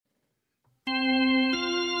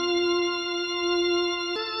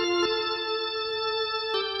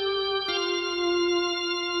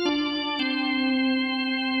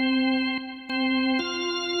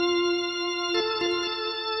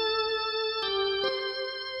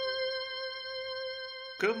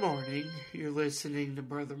Good morning. You're listening to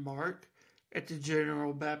Brother Mark at the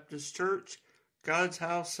General Baptist Church, God's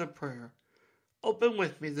House of Prayer. Open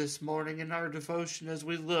with me this morning in our devotion as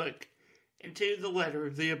we look into the letter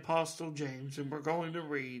of the Apostle James, and we're going to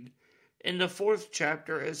read in the 4th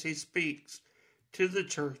chapter as he speaks to the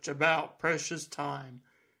church about precious time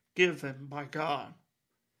given by God.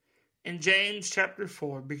 In James chapter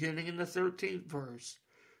 4, beginning in the 13th verse,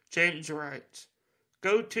 James writes,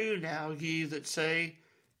 "Go to now, ye that say,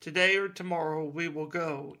 Today or tomorrow we will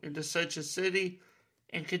go into such a city,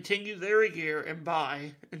 and continue there a year, and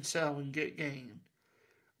buy, and sell, and get gain.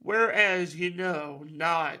 Whereas you know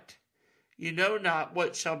not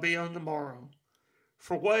what shall be on the morrow.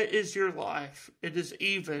 For what is your life? It is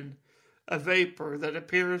even a vapor that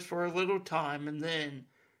appears for a little time, and then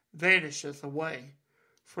vanisheth away.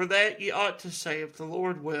 For that ye ought to say, If the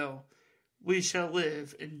Lord will, we shall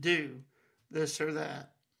live and do this or that."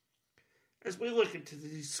 As we look into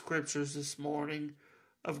these scriptures this morning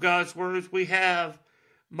of God's words, we have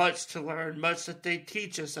much to learn, much that they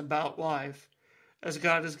teach us about life as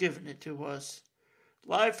God has given it to us.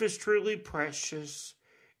 Life is truly precious,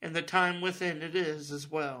 and the time within it is as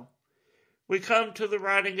well. We come to the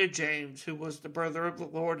writing of James, who was the brother of the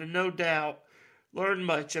Lord, and no doubt learn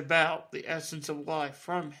much about the essence of life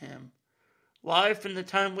from him. Life and the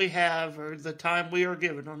time we have, or the time we are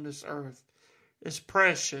given on this earth, is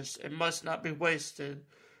precious and must not be wasted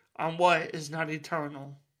on what is not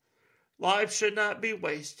eternal. Life should not be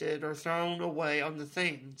wasted or thrown away on the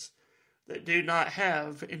things that do not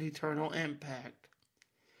have an eternal impact.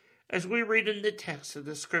 As we read in the text of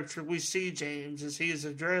the scripture, we see James as he is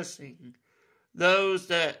addressing those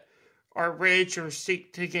that are rich or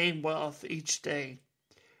seek to gain wealth each day,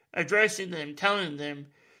 addressing them, telling them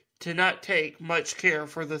to not take much care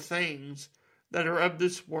for the things that are of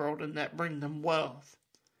this world and that bring them wealth,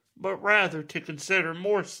 but rather to consider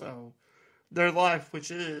more so their life, which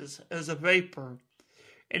is as a vapor,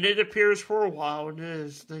 and it appears for a while and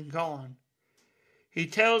is then gone. He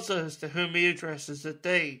tells us to whom he addresses that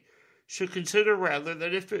they should consider rather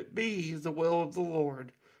that if it be the will of the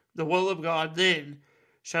Lord, the will of God, then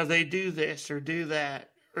shall they do this or do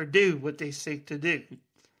that, or do what they seek to do.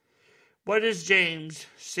 What is James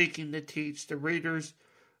seeking to teach the readers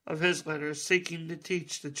of his letters, seeking to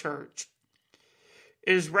teach the church?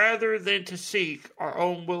 It is rather than to seek our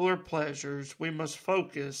own will or pleasures, we must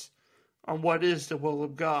focus on what is the will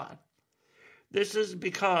of God. This is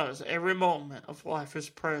because every moment of life is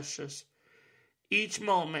precious. Each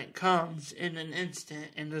moment comes in an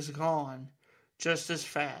instant and is gone just as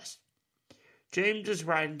fast. James is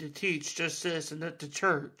writing to teach just this, and that the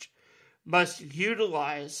church must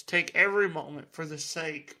take every moment for the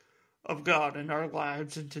sake of God in our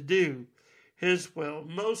lives and to do His will,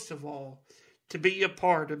 most of all, to be a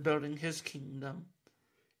part of building His kingdom.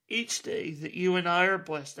 Each day that you and I are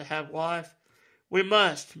blessed to have life, we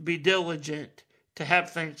must be diligent to have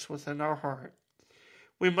thanks within our heart.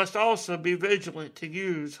 We must also be vigilant to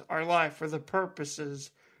use our life for the purposes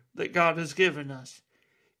that God has given us.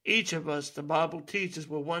 Each of us, the Bible teaches,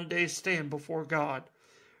 will one day stand before God,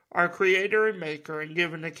 our Creator and Maker, and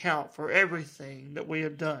give an account for everything that we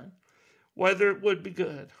have done, whether it would be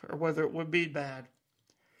good or whether it would be bad.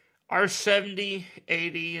 Our 70,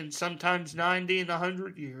 80, and sometimes 90 and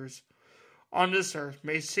 100 years on this earth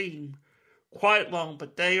may seem quite long,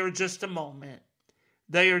 but they are just a moment.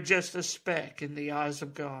 They are just a speck in the eyes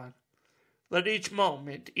of God. Let each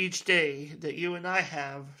moment, each day that you and I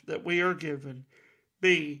have, that we are given,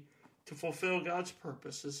 be to fulfill God's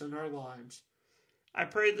purposes in our lives. I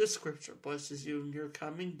pray this scripture blesses you in your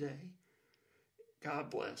coming day. God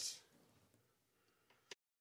bless.